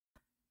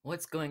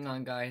What's going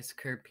on, guys?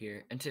 Kerp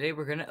here, and today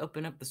we're going to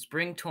open up the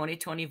Spring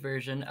 2020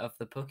 version of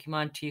the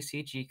Pokemon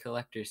TCG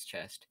Collector's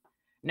Chest.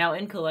 Now,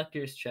 in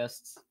Collector's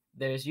Chests,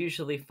 there's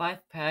usually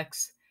 5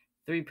 packs,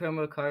 3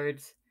 promo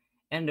cards,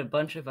 and a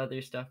bunch of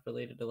other stuff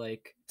related to,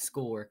 like,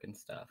 schoolwork and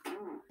stuff.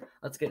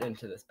 Let's get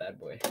into this bad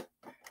boy.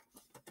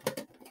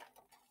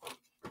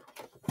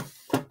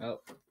 Oh,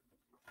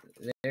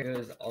 there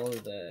goes all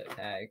of the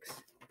tags.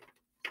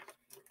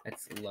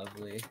 That's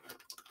lovely.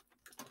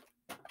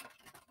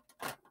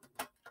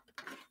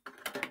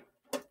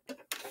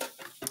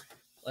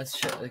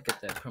 Let's look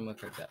at the promo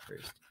cards out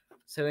first.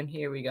 So in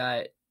here we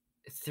got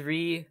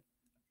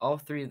all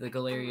three of the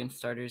Galarian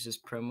starters as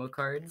promo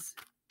cards.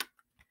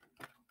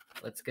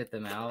 Let's get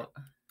them out.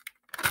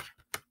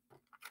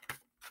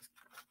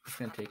 It's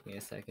gonna take me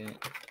a second.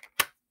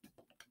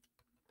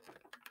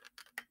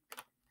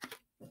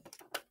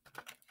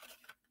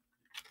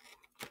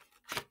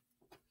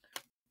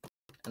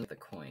 And the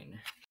coin.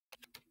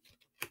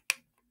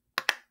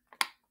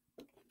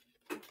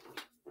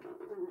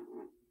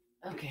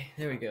 Okay,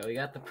 there we go. We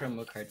got the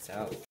promo cards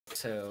out.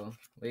 So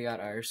we got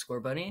our Score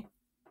Bunny.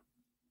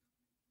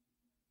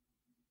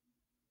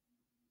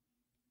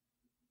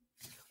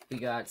 We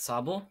got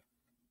Sobble.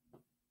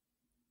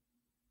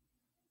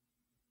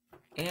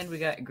 And we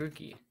got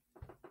Grookey.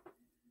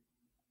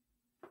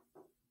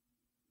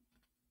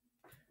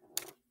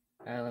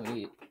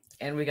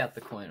 And we got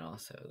the coin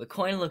also. The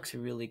coin looks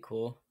really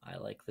cool. I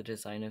like the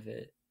design of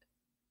it.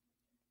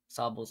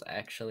 Sobble's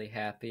actually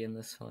happy in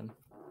this one.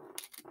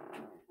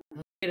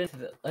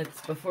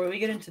 Before we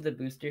get into the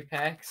booster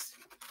packs,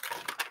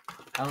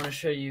 I want to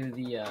show you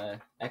the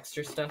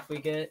extra stuff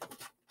we get.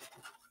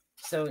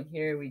 So in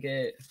here we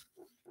get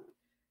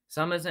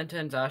Zamazenta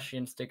and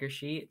Zacian sticker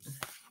sheet,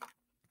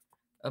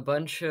 a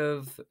bunch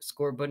of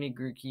Score Bunny,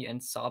 Grookey, and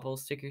Sobble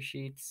sticker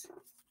sheets,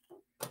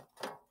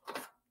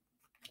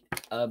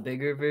 a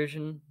bigger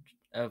version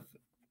of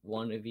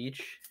one of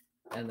each,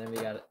 and then we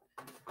got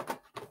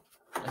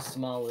a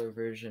smaller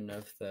version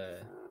of the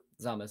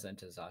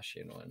Zamazenta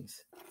Zacian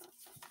ones.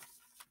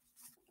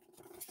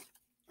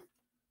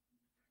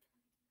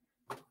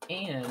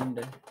 And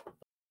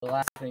the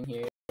last thing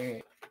here,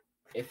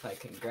 if I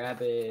can grab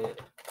it,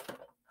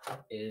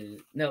 is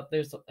no,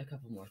 there's a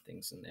couple more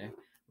things in there.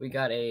 We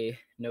got a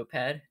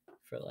notepad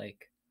for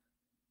like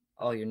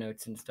all your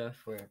notes and stuff,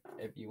 where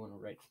if you want to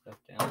write stuff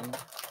down.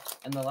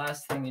 And the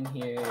last thing in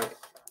here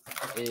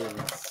is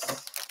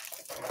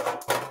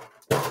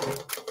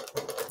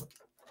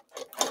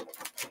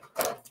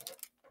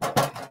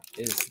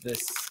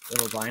this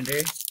little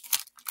binder,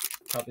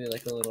 probably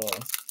like a little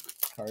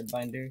card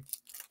binder.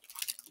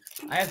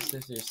 I have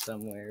scissors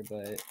somewhere,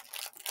 but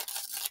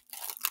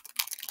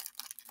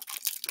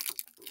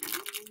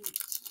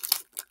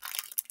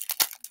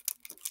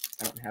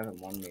I don't have them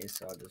on me,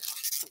 so I'll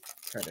just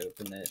try to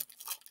open it.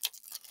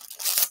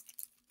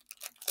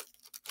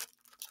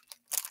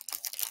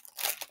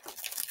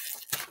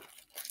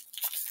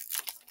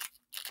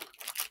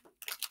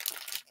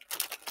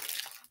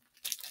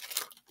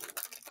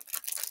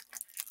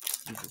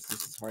 Jesus,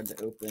 this is hard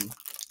to open.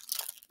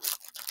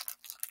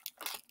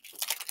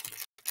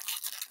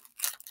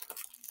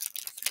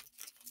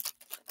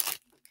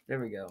 There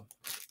we go.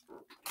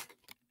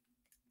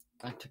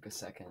 That took a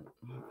second,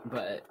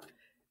 but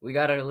we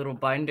got our little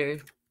binder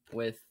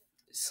with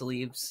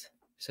sleeves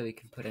so we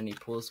can put any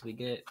pulls we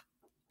get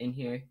in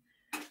here.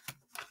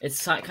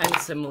 It's kind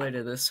of similar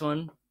to this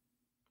one,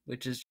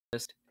 which is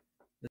just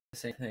the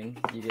same thing.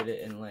 You get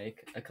it in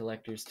like a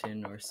collector's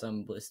tin or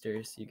some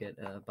blisters. You get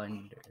a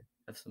binder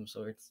of some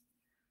sorts.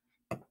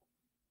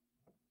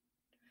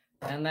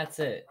 And that's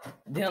it.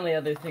 The only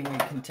other thing we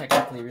can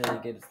technically really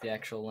get is the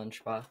actual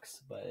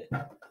lunchbox, but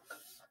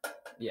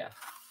yeah.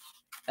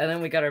 And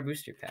then we got our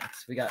booster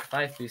packs. We got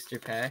 5 booster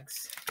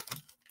packs.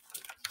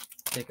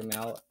 Take them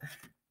out.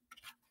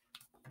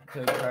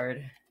 Code card,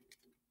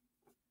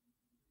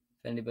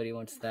 if anybody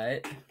wants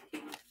that.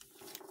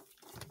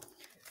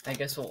 I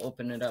guess we'll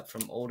open it up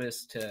from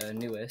oldest to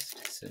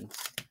newest, since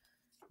it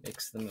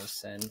makes the most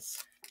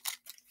sense.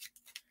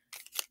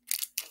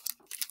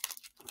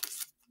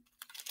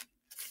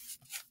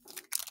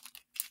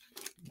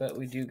 But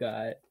we do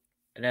got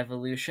an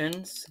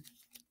Evolutions,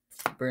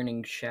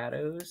 Burning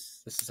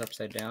Shadows, this is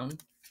upside down,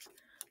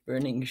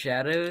 Burning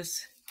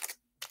Shadows,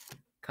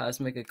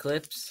 Cosmic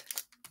Eclipse,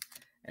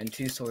 and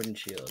 2 Sword and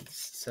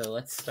Shields. So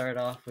let's start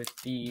off with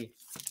the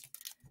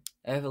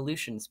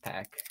Evolutions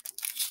pack.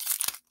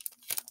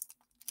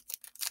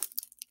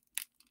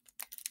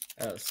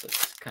 Oh, so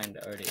it's kind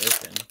of already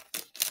open.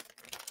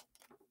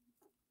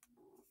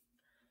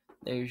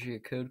 There's your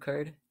code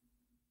card.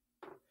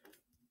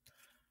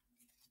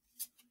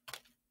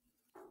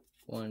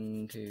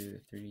 1, 2,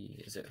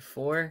 3, is it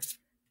 4?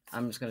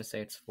 I'm just gonna say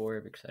it's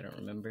 4 because I don't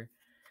remember.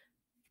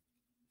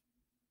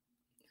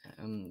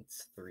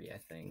 It's 3, I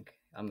think.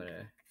 I'm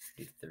gonna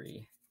do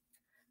 3.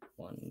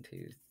 1,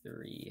 2,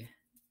 3.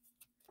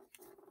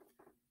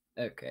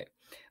 Okay,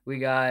 we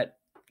got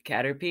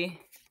Caterpie,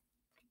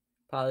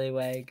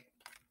 Poliwag,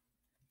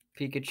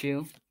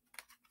 Pikachu,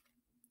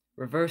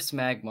 Reverse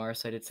Magmar,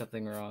 so I did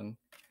something wrong.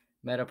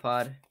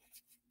 Metapod.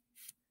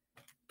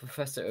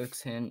 Professor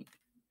Oak's Hint.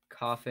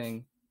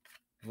 Coughing.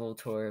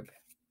 Voltorb.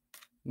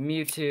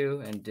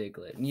 Mewtwo, and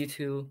Diglett.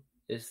 Mewtwo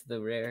is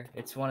the rare.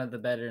 It's one of the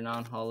better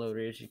non-holo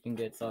rares you can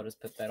get, so I'll just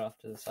put that off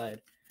to the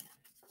side.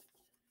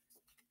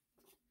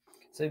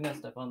 So we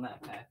messed up on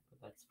that pack,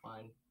 but that's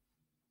fine.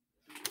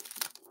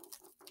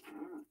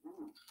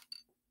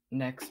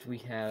 Next, we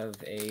have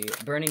a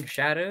Burning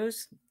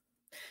Shadows.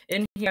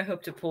 In here, I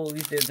hope to pull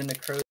either the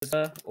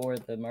Necroza or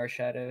the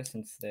Marshadow,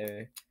 since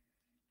they're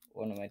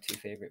one of my two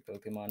favorite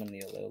Pokemon in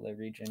the Alola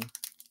region.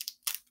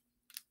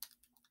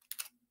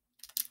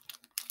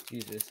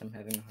 Jesus, I'm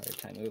having a hard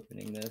time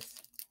opening this.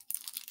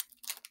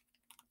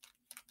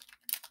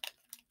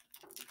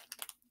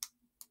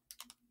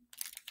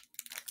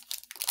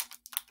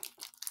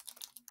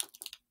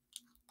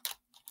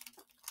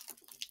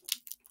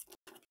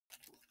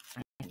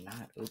 I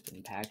cannot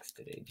open packs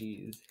today,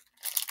 jeez.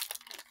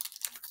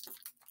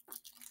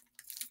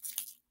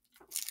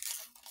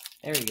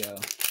 There we go.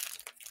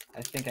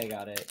 I think I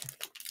got it.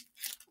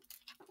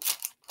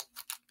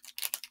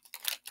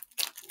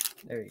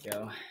 There we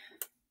go.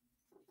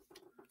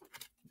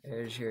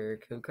 There's your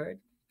code card.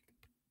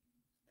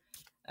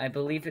 I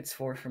believe it's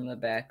 4 from the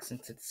back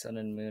since it's Sun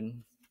and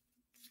Moon.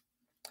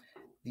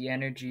 The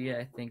energy,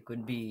 I think,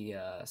 would be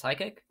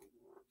Psychic?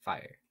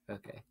 Fire.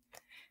 Okay.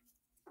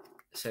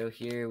 So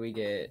here we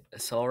get a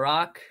Soul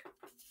Rock,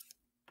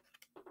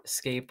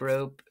 Escape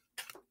Rope,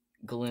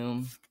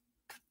 Gloom,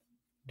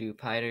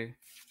 Dewpider,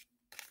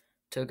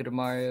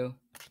 Togedemaru,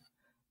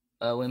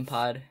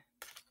 Wimpod,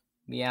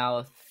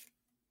 Meowth,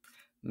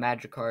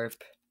 Magikarp,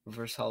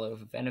 Reverse Hollow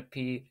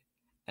Venipede,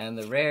 and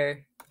the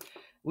rare,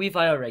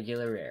 Weavile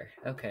regular rare.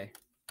 Okay.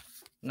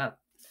 Not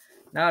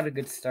a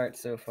good start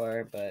so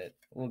far, but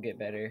we'll get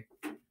better.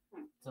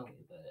 It's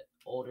only the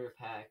older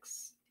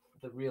packs.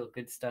 The real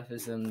good stuff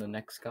is in the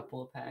next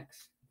couple of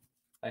packs,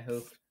 I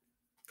hope.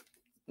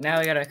 Now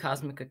we got our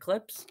Cosmic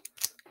Eclipse.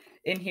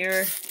 In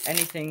here,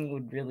 anything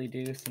would really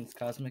do since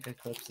Cosmic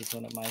Eclipse is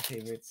one of my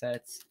favorite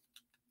sets.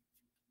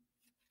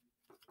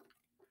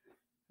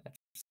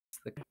 That's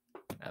the,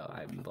 oh,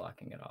 I'm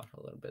blocking it off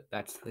a little bit.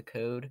 That's the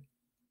code.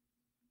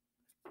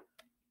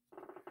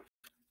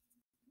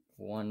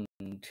 1,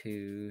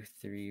 2,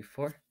 3,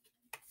 4.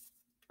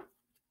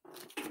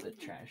 The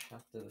trash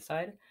off to the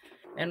side.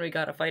 And we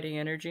got a Fighting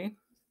Energy.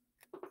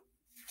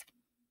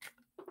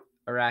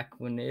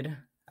 Araquanid.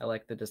 I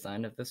like the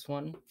design of this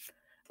one.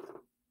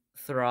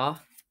 Thraw.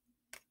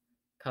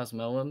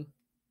 Cosmoem.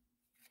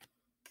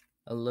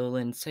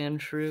 Alolan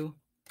Sandshrew.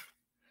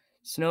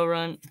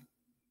 Snorunt.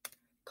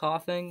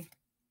 Coughing.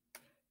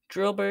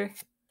 Drillbur.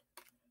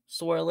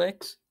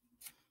 Swirlix.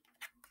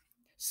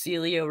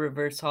 Celio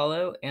Reverse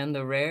Hollow. And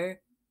the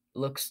rare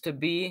looks to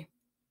be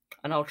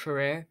an ultra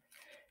rare.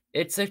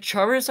 It's a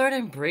Charizard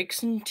and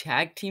Braixen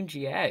Tag Team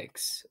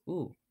GX.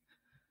 Ooh.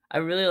 I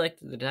really like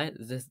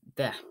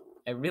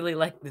I really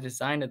like the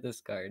design of this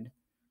card.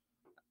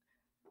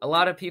 A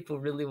lot of people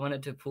really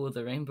wanted to pull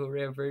the Rainbow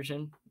Rare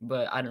version,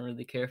 but I don't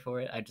really care for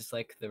it. I just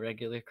like the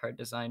regular card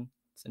design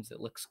since it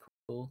looks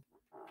cool.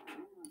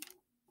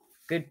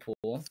 Good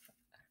pull.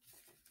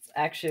 It's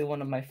actually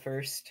one of my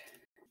first,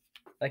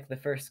 like the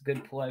first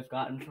good pull I've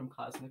gotten from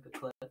Cosmic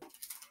Eclipse,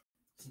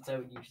 since I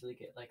would usually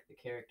get like the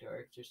character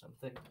arts or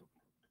something.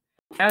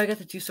 Now I got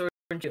the 2 Sword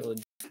and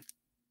Shield.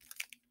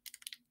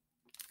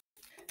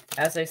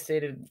 As I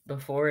stated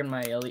before in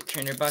my Elite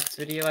Trainer Box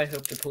video, I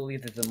hope to pull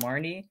either the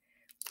Marnie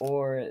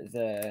or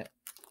the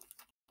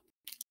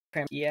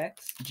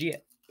EX,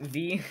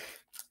 GV.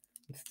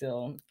 I'm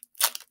still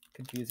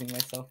confusing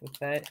myself with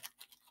that.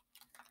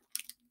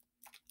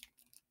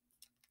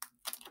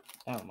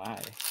 Oh my.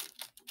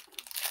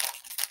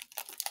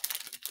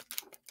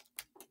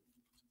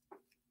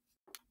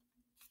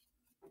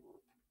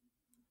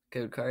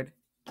 Code card.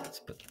 Let's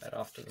put that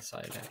off to the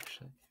side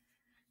actually.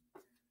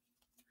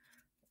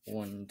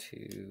 1,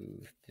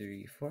 2,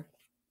 3, 4.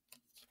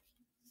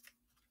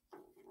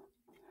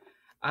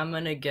 I'm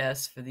gonna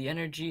guess for the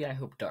energy, I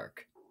hope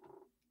dark.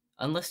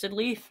 Unlisted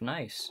Leaf,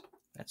 nice.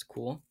 That's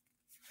cool.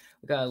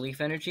 We got a Leaf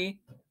Energy,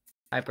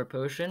 Hyper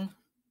Potion,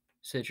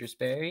 Citrus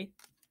Berry,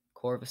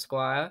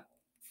 Corvisquire,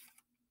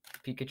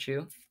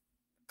 Pikachu,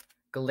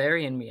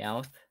 Galarian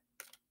Meowth,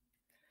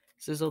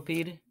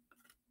 Sizzlipede,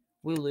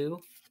 Wooloo,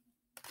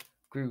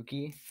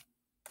 Grookey,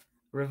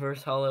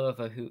 Reverse Hollow of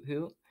a Hoot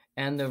Hoot,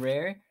 and the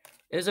rare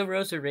is a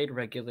Roserade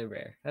regular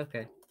rare.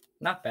 Okay,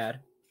 not bad.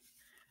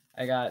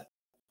 I got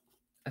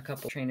a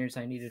couple trainers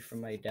I needed for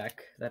my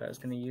deck that I was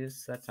going to use,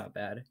 so that's not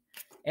bad.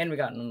 And we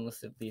got an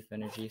Unlisted Leaf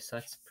Energy, so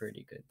that's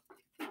pretty good.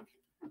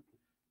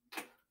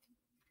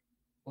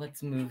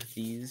 Let's move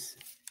these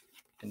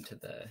into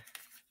the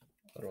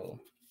little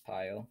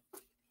pile.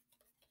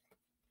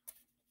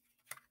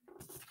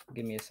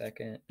 Give me a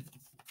second.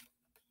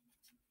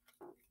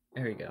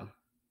 There we go.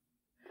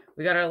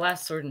 We got our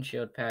last Sword and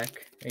Shield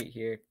pack right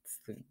here. It's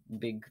the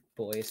big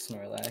boy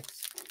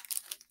Snorlax.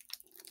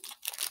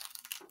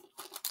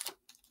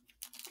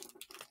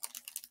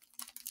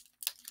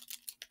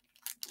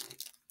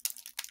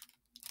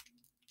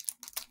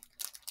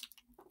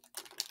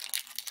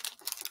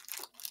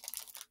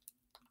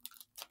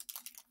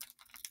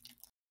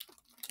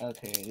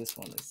 Okay, this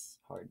one is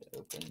hard to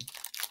open.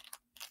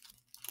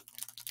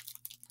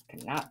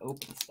 Cannot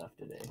open stuff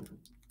today.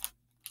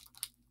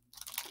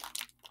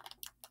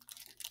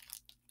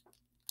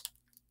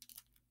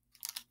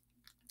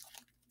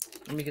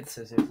 Let me get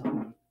scissors. Hold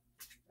on.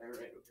 They're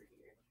right over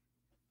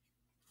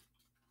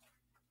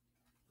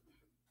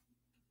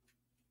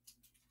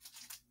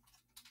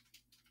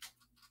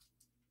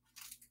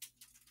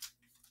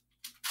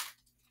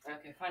here.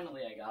 Okay,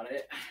 finally I got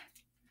it.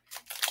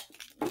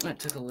 That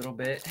took a little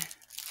bit.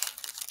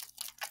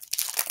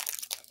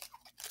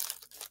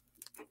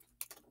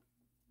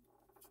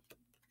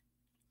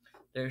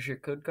 There's your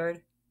code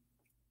card.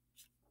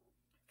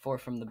 4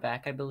 from the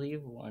back, I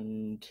believe.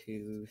 1,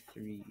 2,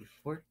 3,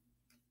 4.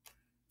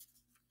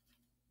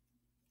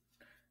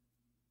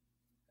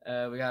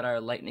 We got our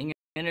lightning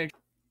energy,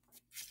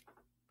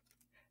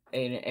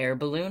 an air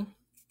balloon,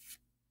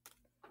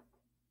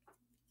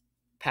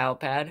 Pow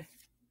Pad,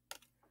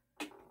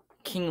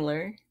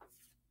 Kingler,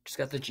 just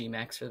got the G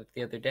Max for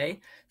the other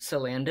day,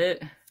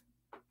 Salandit,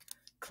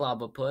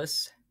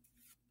 Clobopus,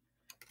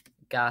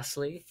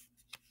 Ghastly,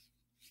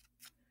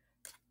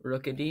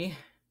 Rookidee,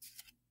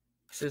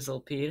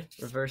 Sizzlepede,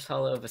 reverse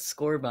hollow of a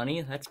Score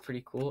Bunny, that's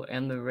pretty cool,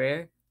 and the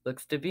rare,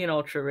 looks to be an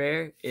ultra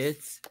rare,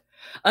 it's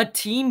a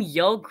Team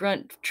Yell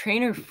Grunt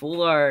Trainer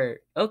Full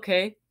Art,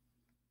 okay.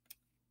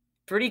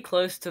 Pretty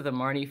close to the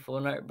Marnie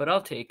Full Art, but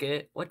I'll take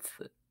it. What's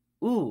the...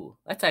 Ooh,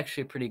 that's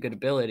actually a pretty good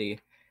ability.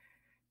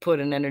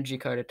 Put an energy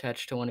card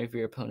attached to one of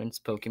your opponent's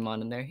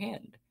Pokemon in their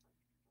hand.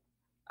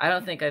 I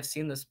don't think I've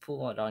seen this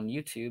pull on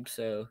YouTube,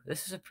 so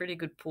this is a pretty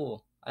good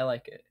pull. I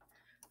like it.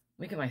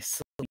 Let me get my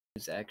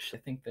sleeves, actually.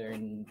 I think they're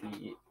in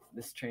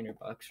this trainer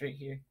box right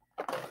here.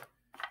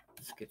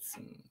 Let's get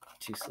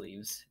 2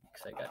 sleeves,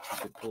 because I got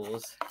 2 good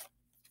pulls.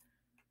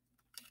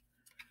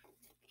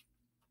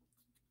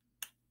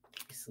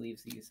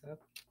 Sleeves these up.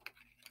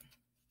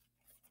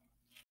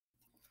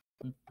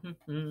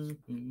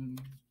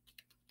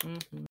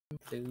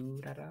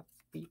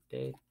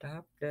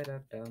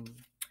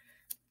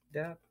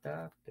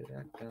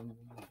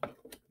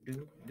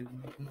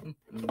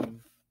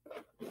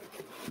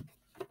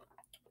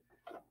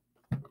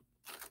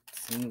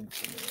 Smooth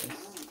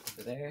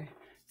over there.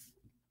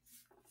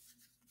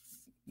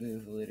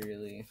 Move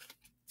literally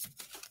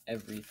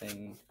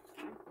everything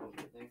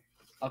over there.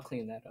 I'll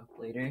clean that up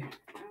later.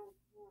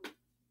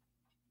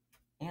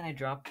 And I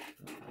dropped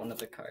one of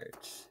the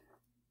cards.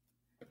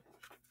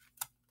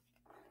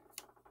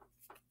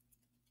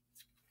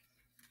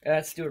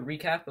 Let's do a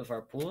recap of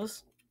our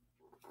pools.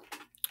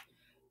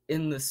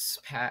 In this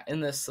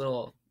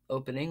little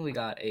opening, we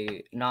got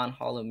a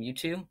non-holo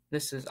Mewtwo.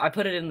 I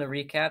put it in the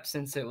recap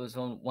since it was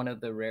one of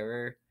the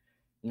rarer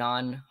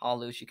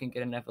non-holos you can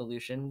get in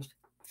evolutions.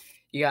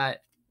 You got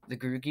the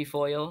Grookey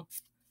foil,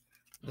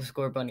 the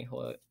Score Bunny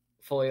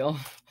foil,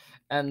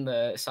 and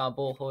the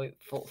Sobble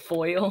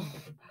foil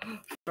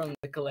from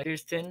the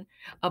collector's tin.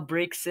 A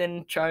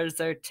Breaksin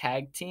Charizard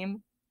tag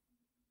team.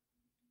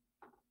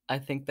 I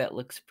think that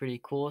looks pretty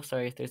cool.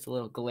 Sorry if there's a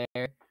little glare.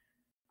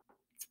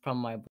 It's from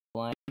my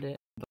blind. But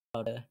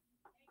I'll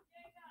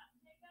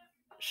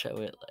show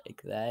it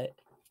like that.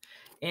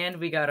 And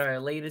we got our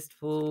latest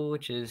pool,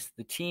 which is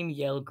the Team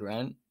Yell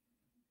Grunt.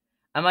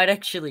 I might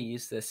actually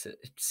use this.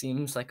 It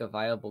seems like a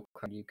viable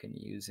card you can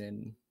use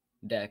in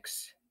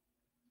decks.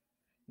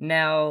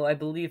 Now, I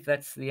believe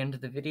that's the end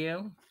of the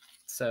video.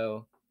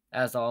 So,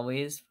 as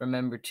always,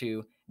 remember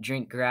to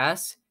drink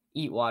grass,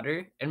 eat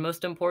water, and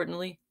most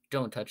importantly,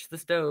 don't touch the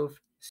stove.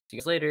 See you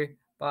guys later.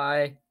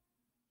 Bye.